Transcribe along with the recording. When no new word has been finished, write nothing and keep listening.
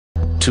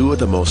two of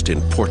the most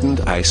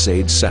important Ice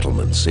Age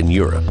settlements in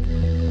Europe.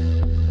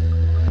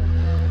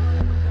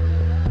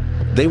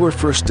 They were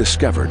first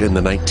discovered in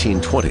the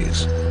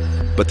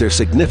 1920s, but their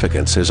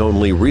significance has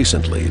only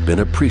recently been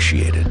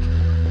appreciated.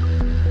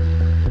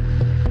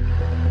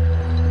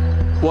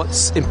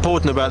 What's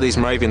important about these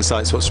Moravian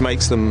sites, what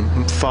makes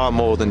them far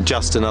more than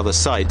just another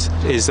site,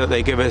 is that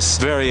they give us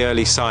very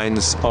early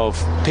signs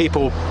of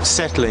people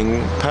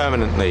settling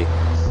permanently.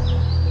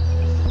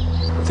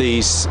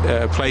 These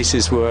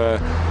places were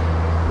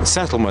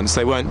settlements.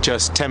 They weren't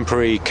just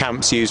temporary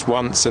camps used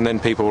once and then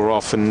people were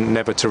off and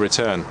never to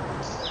return.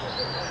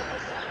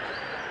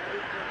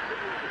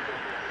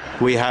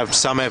 We have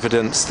some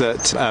evidence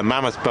that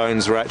mammoth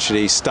bones were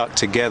actually stuck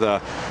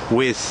together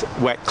with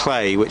wet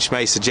clay, which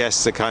may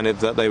suggest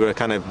that they were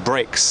kind of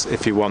bricks,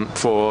 if you want,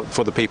 for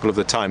the people of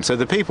the time. So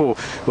the people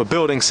were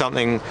building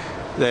something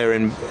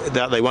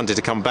that they wanted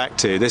to come back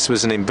to. This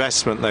was an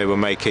investment they were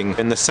making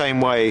in the same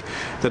way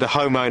that a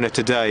homeowner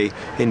today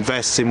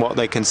invests in what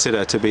they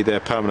consider to be their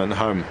permanent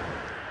home.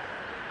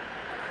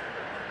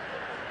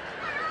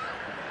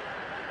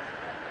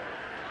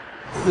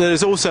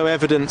 There's also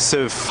evidence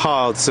of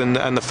hearths and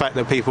the fact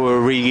that people were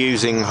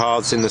reusing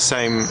hearths in the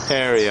same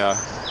area.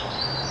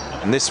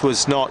 And this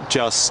was not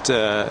just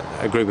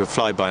a group of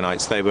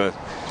fly-by-nights, they were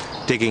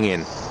digging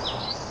in.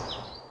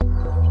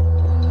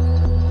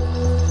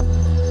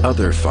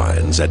 Other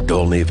finds at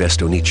Dolní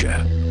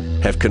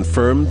Věstonice have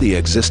confirmed the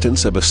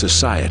existence of a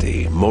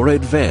society more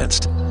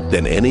advanced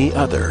than any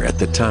other at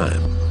the time.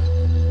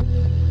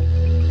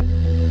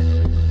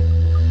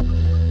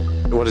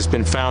 What has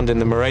been found in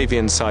the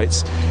Moravian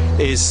sites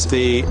is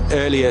the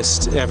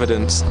earliest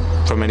evidence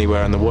from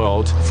anywhere in the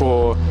world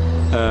for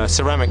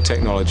ceramic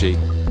technology.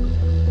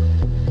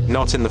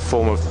 Not in the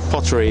form of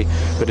pottery,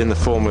 but in the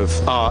form of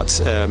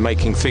art,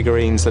 making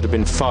figurines that have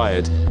been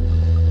fired.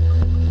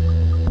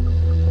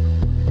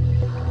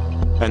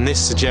 And this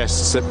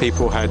suggests that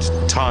people had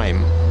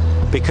time,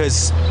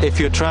 because if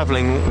you're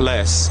traveling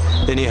less,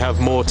 then you have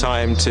more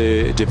time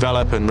to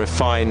develop and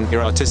refine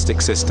your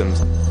artistic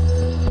systems.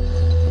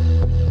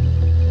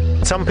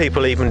 Some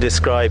people even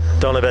describe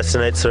Dolní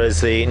Věstonice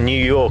as the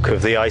New York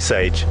of the Ice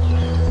Age,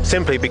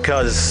 simply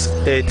because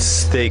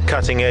it's the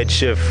cutting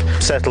edge of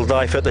settled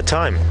life at the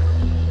time.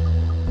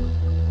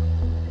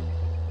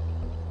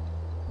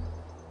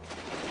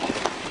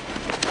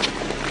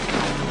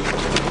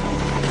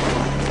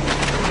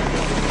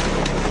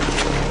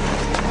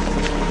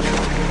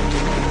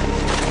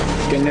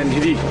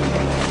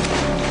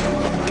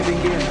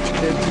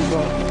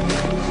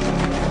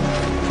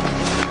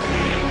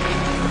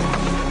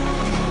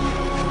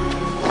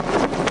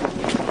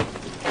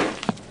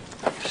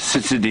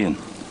 Sicilian.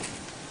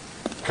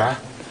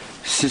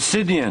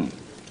 Sicilian.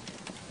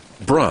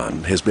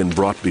 Bron has been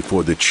brought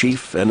before the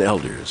chief and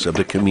elders of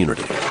the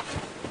community.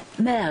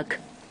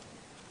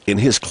 In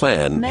his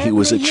clan, he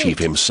was a chief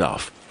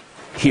himself.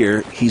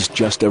 Here, he's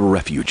just a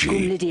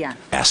refugee,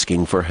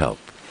 asking for help.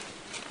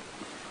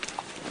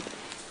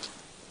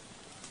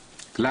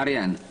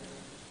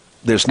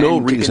 There's no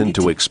reason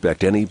to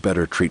expect any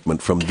better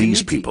treatment from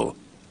these people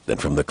than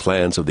from the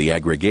clans of the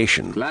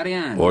aggregation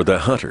or the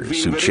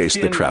hunters who chase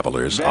the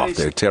travelers off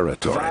their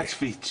territory.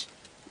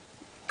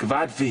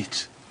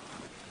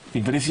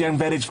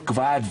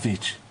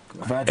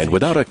 And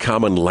without a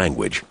common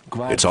language,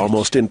 it's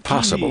almost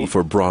impossible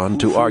for Bron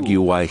to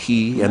argue why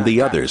he and the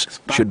others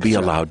should be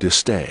allowed to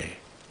stay.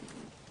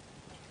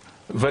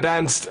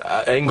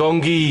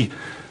 Engongi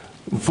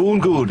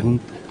Vungud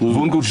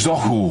Vungud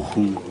Zohu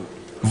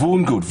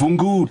Vungud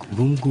Vungud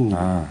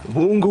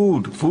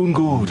Vungud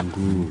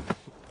Vungud.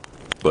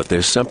 But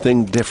there's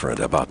something different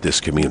about this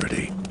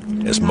community,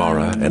 as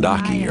Mara and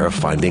Aki are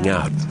finding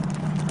out.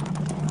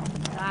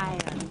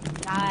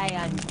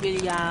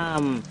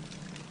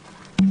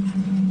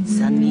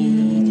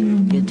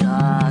 Zanid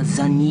yada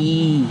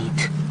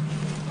zanid.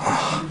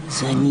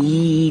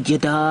 Zanid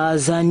yada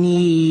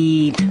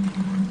zanid.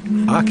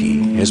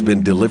 Aki has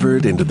been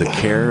delivered into the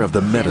care of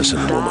the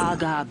medicine woman.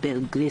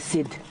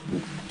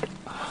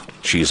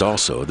 She's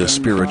also the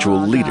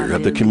spiritual leader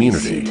of the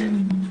community.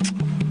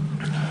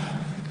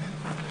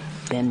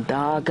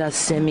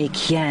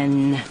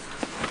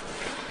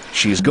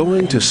 She's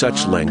going to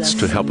such lengths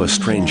to help a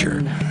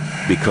stranger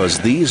because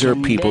these are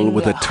people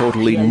with a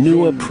totally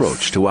new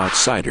approach to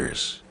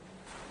outsiders.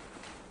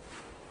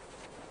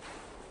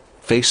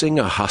 Facing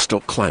a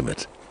hostile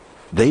climate,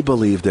 they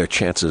believe their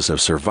chances of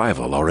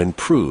survival are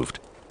improved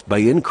by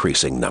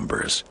increasing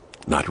numbers,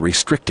 not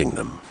restricting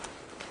them.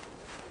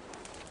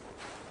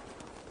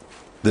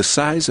 The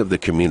size of the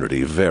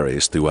community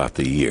varies throughout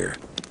the year,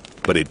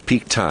 but at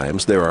peak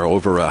times there are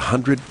over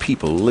 100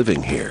 people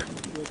living here,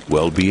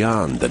 well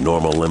beyond the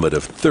normal limit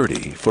of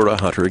 30 for a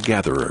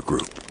hunter-gatherer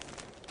group.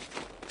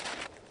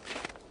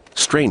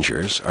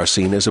 Strangers are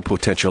seen as a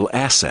potential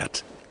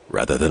asset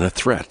rather than a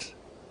threat.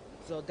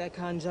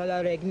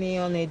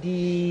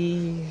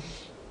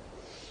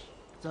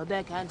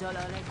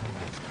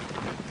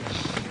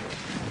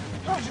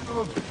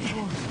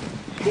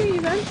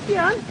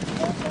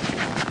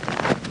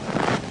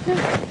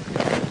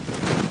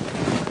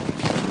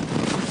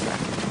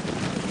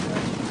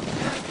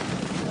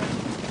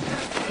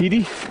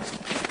 Hierdie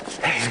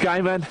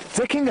Skyman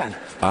Zekingan.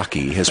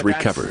 Aki has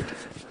recovered.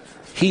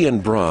 He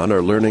and Bron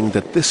are learning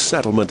that this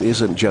settlement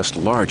isn't just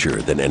larger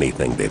than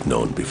anything they've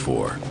known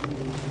before.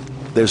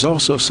 There's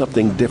also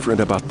something different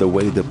about the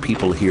way the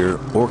people here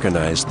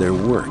organize their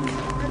work.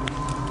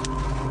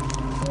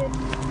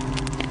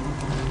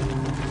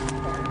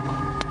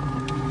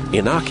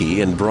 In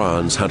Aki and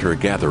Bron's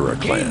hunter-gatherer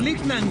clan,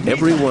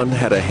 everyone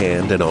had a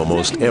hand in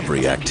almost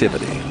every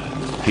activity.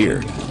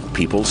 Here,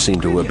 people seem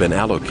to have been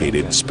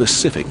allocated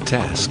specific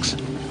tasks.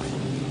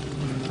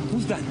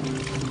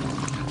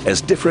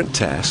 As different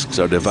tasks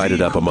are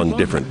divided up among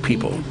different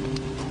people,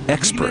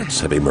 experts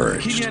have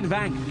emerged,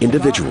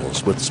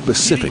 individuals with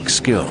specific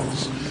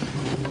skills.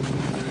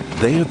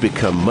 They have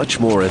become much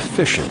more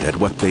efficient at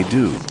what they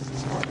do.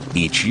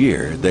 Each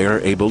year, they are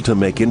able to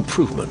make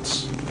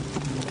improvements.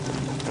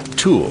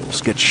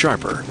 Tools get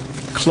sharper,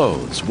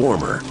 clothes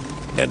warmer,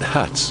 and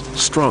huts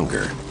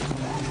stronger.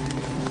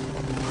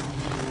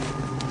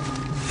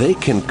 They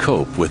can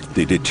cope with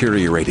the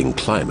deteriorating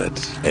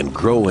climate and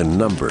grow in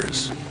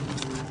numbers.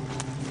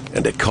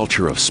 And a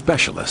culture of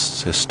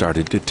specialists has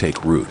started to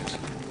take root.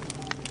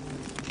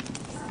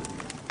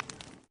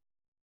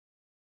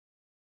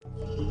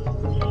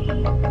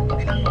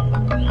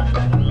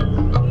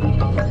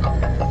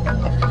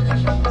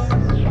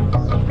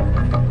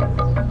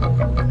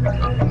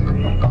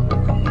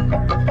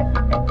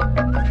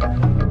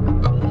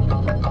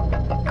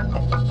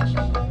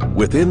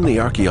 Within the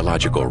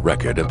archaeological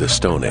record of the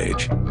Stone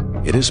Age,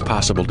 it is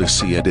possible to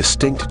see a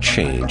distinct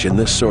change in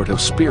this sort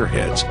of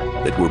spearheads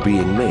that were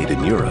being made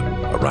in Europe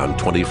around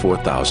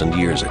 24,000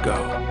 years ago.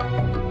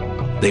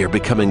 They are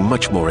becoming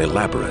much more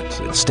elaborate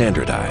and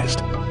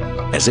standardized,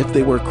 as if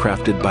they were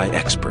crafted by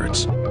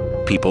experts,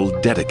 people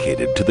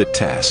dedicated to the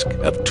task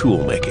of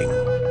tool making.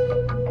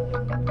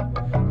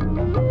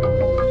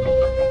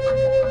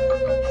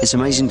 It's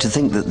amazing to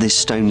think that this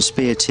stone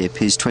spear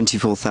tip is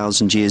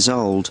 24,000 years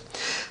old.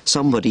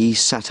 Somebody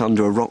sat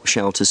under a rock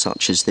shelter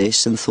such as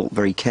this and thought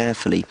very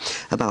carefully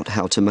about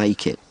how to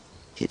make it.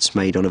 It's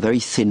made on a very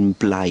thin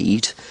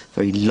blade,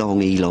 very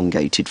long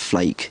elongated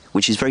flake,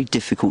 which is very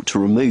difficult to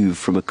remove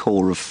from a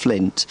core of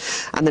flint,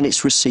 and then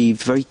it's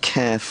received very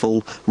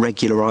careful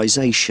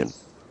regularization.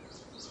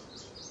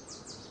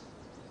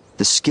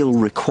 The skill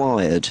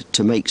required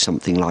to make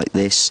something like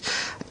this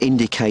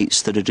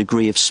indicates that a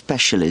degree of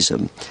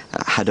specialism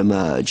had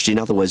emerged. In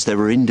other words, there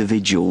were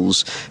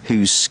individuals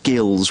whose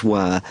skills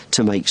were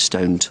to make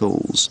stone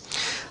tools.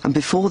 And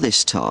before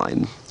this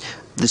time,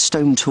 the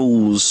stone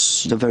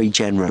tools are very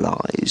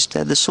generalised.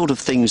 They're the sort of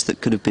things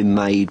that could have been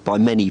made by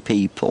many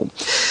people.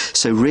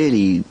 So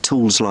really,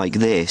 tools like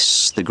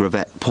this, the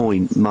gravette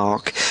point,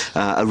 mark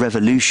a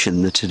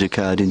revolution that had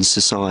occurred in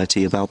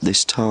society about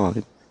this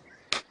time.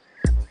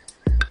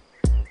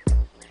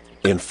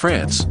 In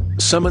France,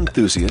 some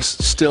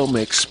enthusiasts still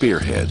make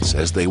spearheads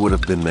as they would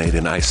have been made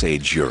in Ice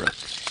Age Europe.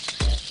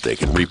 They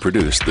can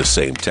reproduce the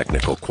same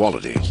technical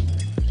quality,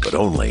 but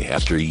only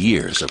after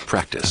years of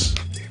practice.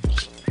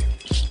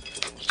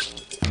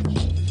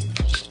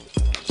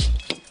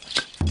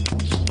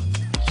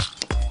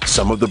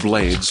 Some of the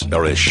blades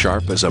are as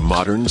sharp as a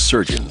modern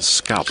surgeon's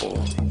scalpel.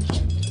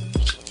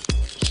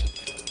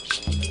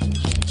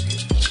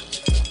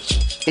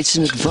 It's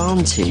an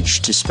advantage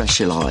to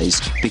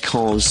specialise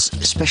because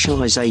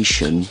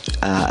specialisation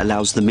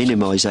allows the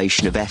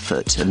minimisation of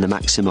effort and the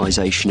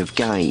maximisation of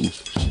gain.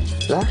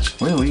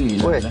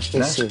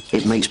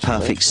 It makes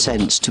perfect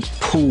sense to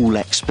pool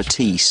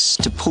expertise,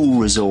 to pool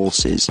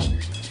resources.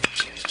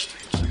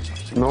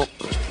 No.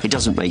 It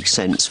doesn't make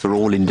sense for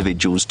all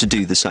individuals to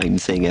do the same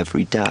thing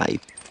every day.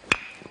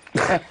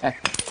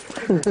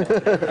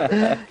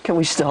 Can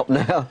we stop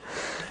now?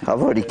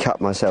 I've already cut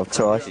myself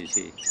twice.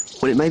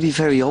 Well, it may be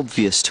very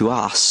obvious to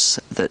us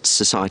that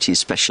society is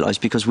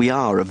specialised because we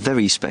are a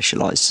very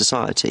specialised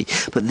society,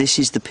 but this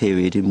is the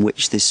period in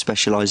which this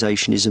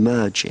specialisation is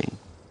emerging.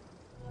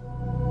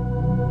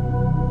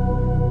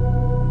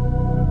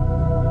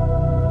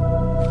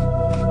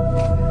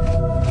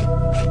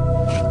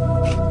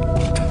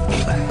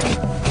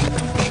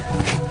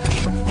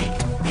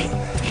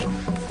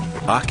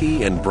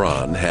 Aki and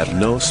Bron have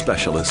no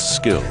specialist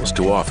skills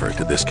to offer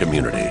to this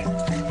community.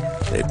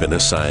 They've been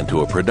assigned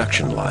to a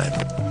production line,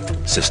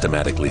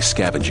 systematically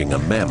scavenging a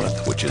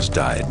mammoth which has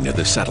died near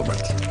the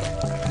settlement.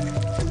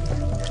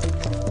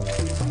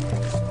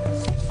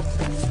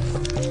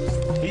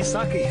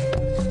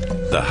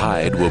 The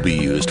hide will be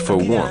used for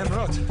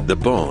warmth, the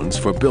bones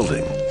for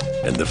building,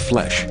 and the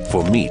flesh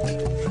for meat.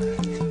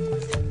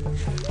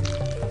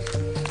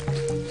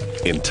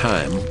 In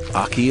time,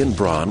 Aki and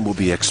Bron will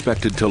be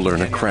expected to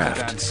learn a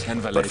craft,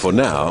 but for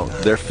now,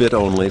 they're fit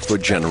only for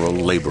general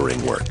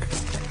laboring work.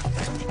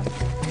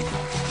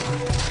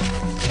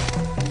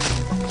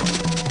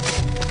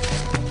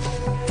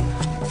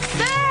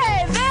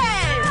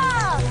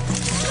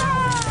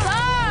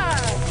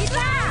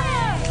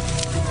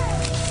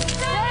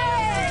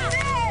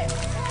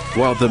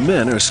 While the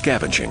men are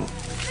scavenging,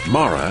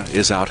 Mara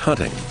is out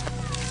hunting.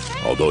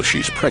 Although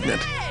she's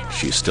pregnant,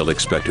 she's still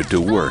expected to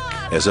work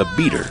as a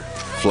beater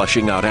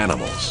flushing out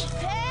animals.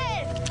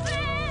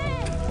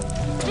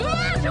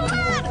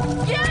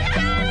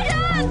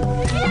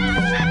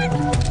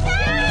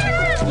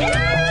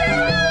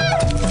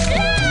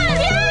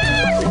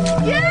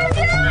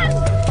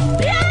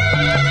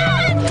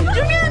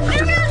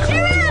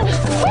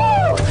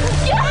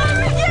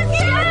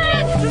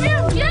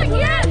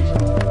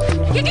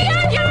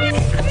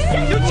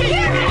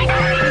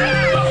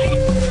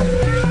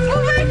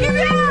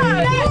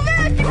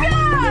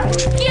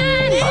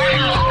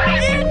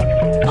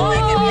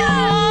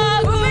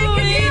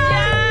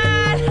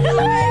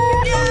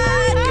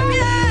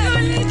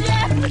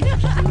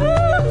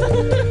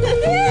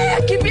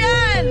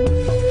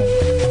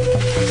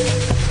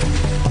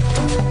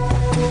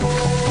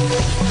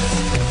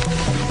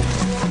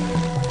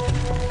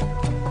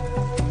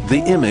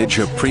 The image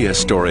of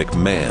prehistoric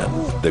man,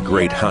 the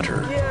great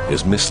hunter,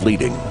 is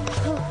misleading.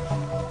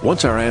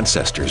 Once our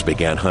ancestors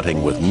began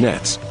hunting with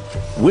nets,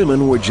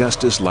 women were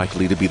just as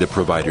likely to be the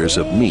providers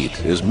of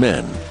meat as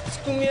men.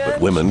 But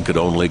women could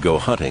only go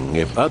hunting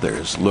if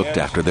others looked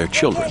after their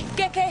children.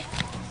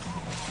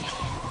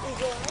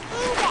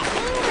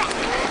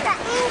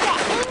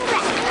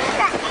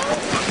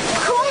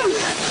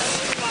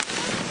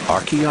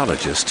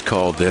 Archaeologists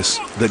call this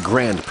the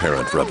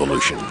grandparent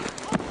revolution.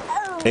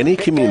 Any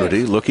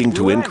community looking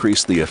to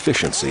increase the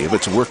efficiency of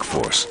its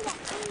workforce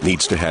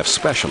needs to have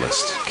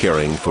specialists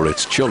caring for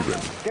its children.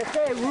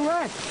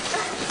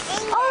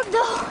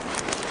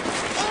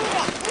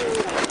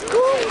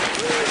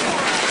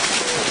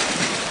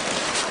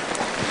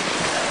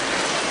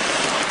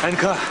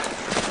 Anka,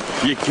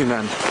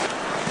 Yikinan.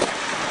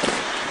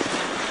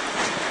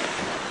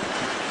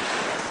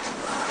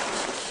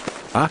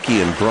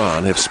 Aki and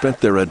Bron have spent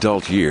their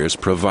adult years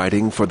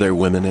providing for their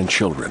women and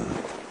children.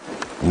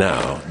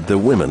 Now, the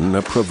women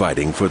are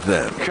providing for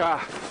them. Ka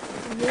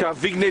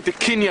Vigne de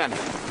Kinyan.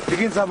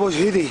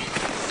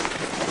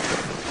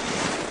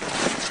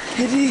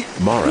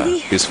 Mara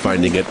is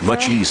finding it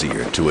much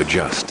easier to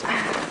adjust.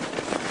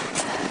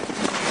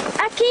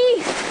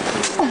 Aki!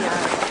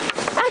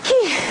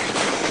 Aki!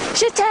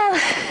 Shetel!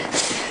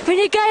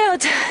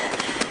 Vinigayot!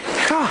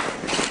 Ka!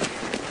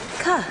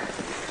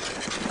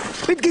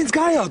 Wittgens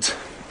Gayot!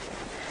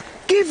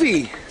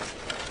 Givi!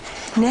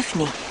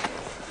 Nefni.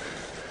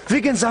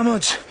 Wittgens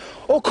Zamoj!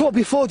 Oko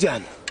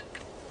Bifodjan!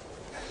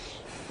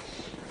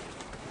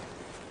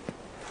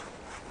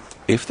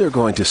 If they're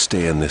going to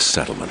stay in this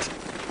settlement,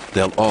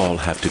 they'll all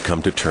have to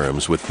come to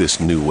terms with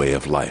this new way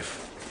of life.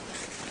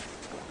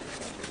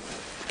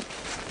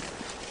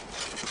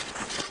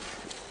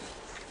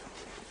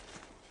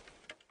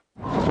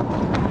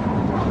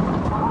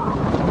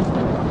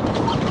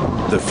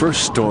 The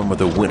first storm of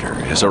the winter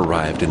has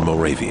arrived in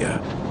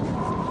Moravia.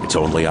 It's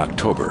only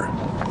October,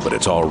 but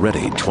it's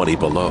already 20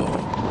 below.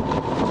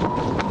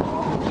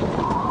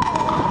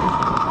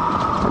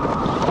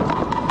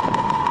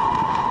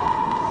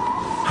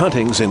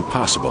 Hunting's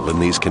impossible in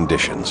these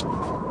conditions,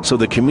 so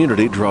the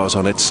community draws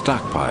on its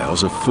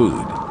stockpiles of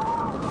food.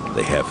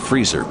 They have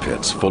freezer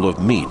pits full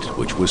of meat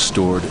which was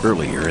stored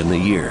earlier in the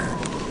year.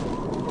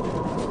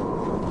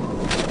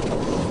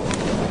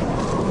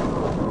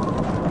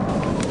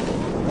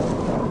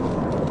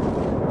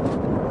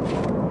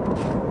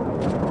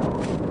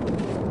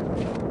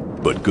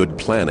 But good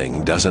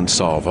planning doesn't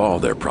solve all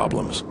their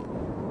problems.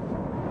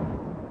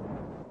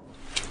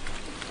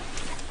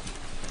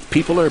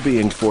 People are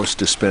being forced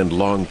to spend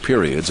long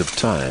periods of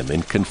time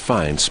in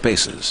confined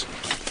spaces.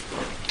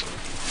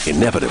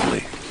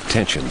 Inevitably,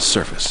 tensions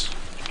surface.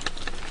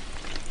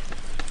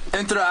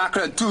 Entra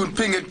akra tun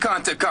pingen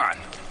kante kan.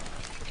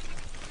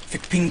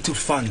 Ik ping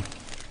turfan.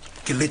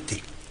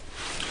 Geliti.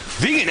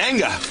 Wingen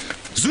enga.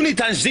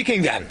 Zunitan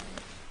zikingan.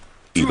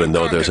 Even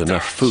though there's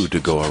enough food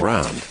to go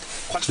around,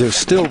 there's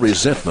still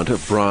resentment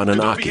of Bron and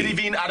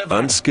Aki,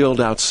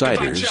 unskilled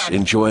outsiders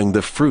enjoying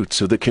the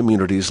fruits of the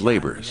community's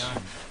labors.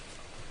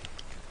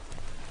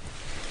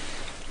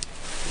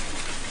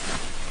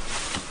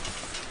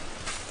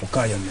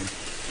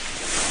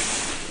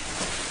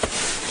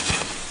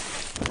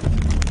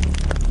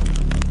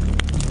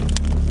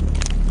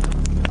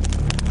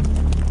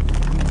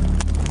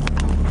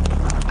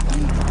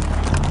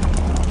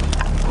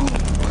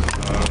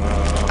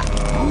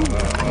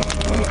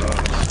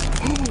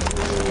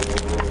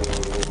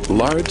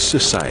 Large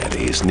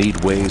societies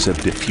need ways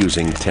of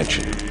diffusing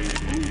tension.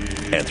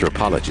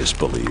 Anthropologists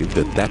believe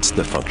that that's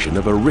the function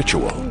of a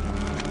ritual,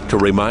 to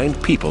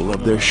remind people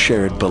of their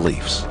shared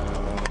beliefs.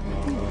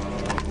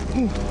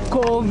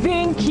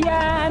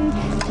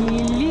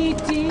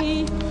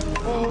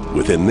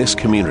 Within this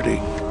community,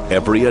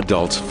 every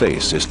adult's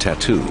face is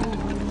tattooed.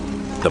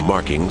 The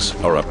markings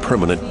are a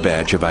permanent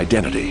badge of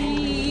identity.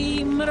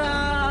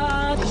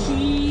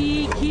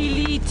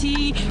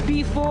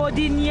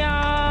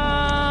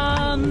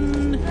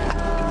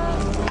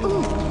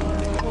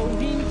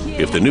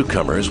 If the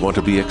newcomers want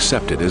to be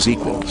accepted as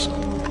equals,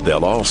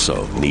 they'll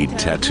also need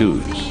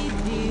tattoos.